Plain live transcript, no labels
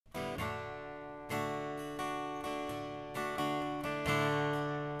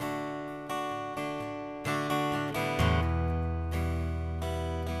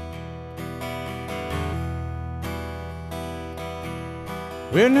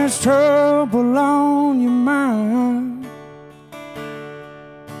when there's trouble on your mind,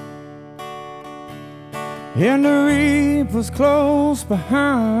 and the reaper's close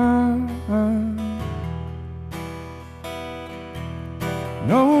behind.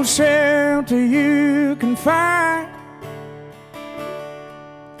 No shelter you can find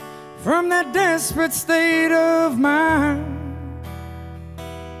from that desperate state of mind.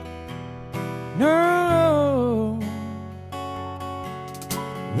 No,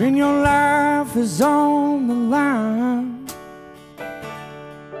 when your life is on the line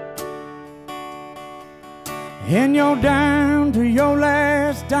and you're down to your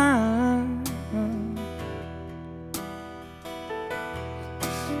last dime,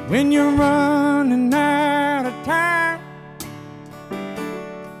 when you're running out of time,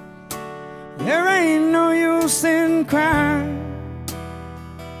 there ain't no use in crying.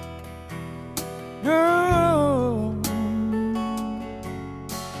 No,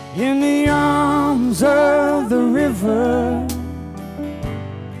 in the arms of the river,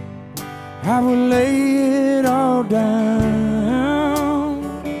 I will lay it all down.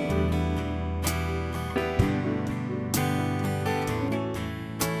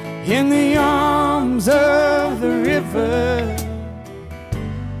 In the arms of the river,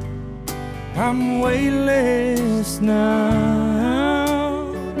 I'm weightless now.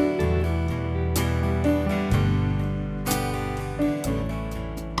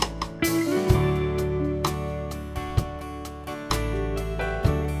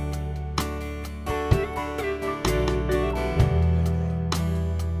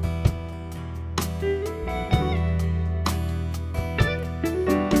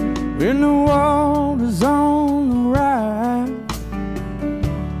 When the water's on the rise,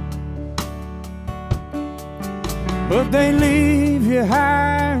 but they leave you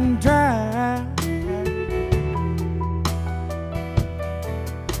high and dry,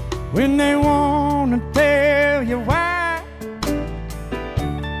 when they wanna tell you why,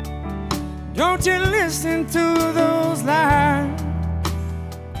 don't you listen to those lies.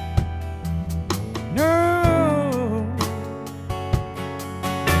 No,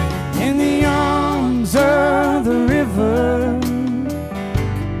 in the arms of the river,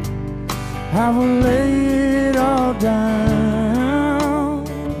 I will lay it all down.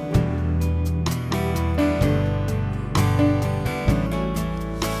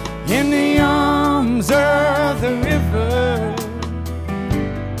 In the arms of the river,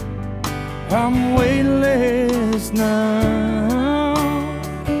 I'm weightless now.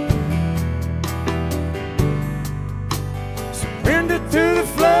 Surrender to the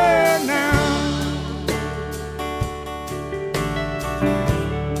flood now.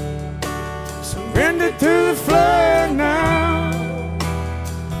 Surrender to the flood now.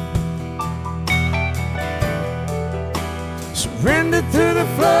 Surrender to the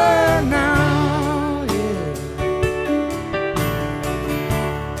flood now, yeah.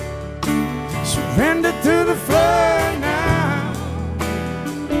 Surrender to the flood now.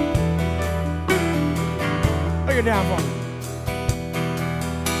 Look it down for me.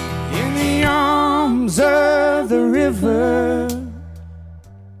 In the arms of the river,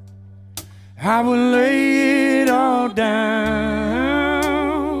 I will lay it all down.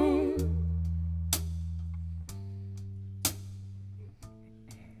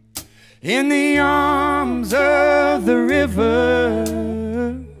 In the arms of the river,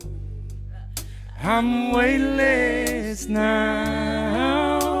 I'm weightless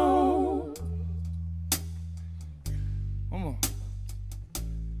now. One more.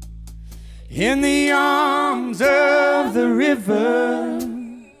 In the arms of the river,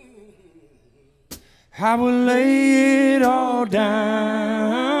 I will lay it all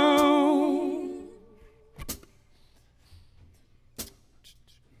down.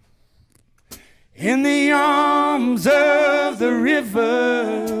 In the arms of the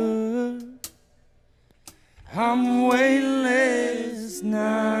river, I'm weightless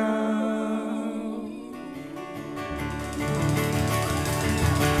now.